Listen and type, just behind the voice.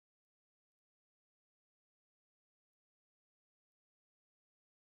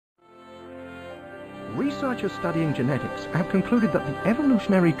Researchers studying genetics have concluded that the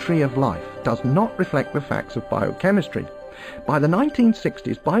evolutionary tree of life does not reflect the facts of biochemistry. By the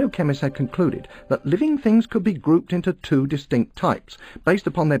 1960s, biochemists had concluded that living things could be grouped into two distinct types, based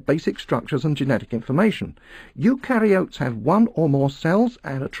upon their basic structures and genetic information. Eukaryotes have one or more cells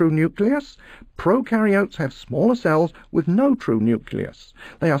and a true nucleus. Prokaryotes have smaller cells with no true nucleus.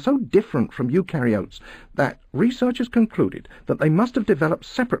 They are so different from eukaryotes that researchers concluded that they must have developed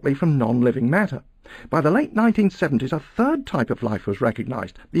separately from non-living matter. By the late 1970s, a third type of life was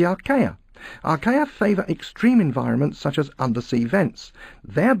recognized, the archaea. Archaea favor extreme environments such as undersea vents.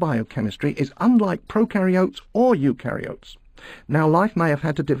 Their biochemistry is unlike prokaryotes or eukaryotes. Now, life may have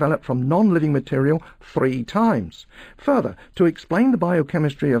had to develop from non-living material 3 times. Further, to explain the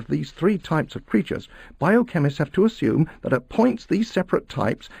biochemistry of these 3 types of creatures, biochemists have to assume that at points these separate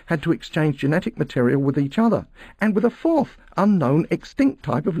types had to exchange genetic material with each other, and with a 4th, unknown, extinct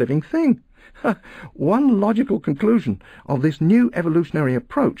type of living thing. One logical conclusion of this new evolutionary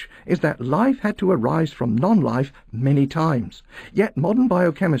approach is that life had to arise from non-life many times. Yet modern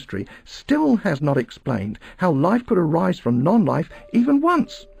biochemistry still has not explained how life could arise from non-life even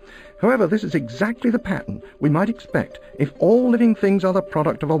once. However, this is exactly the pattern we might expect if all living things are the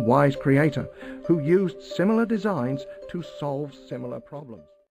product of a wise creator who used similar designs to solve similar problems.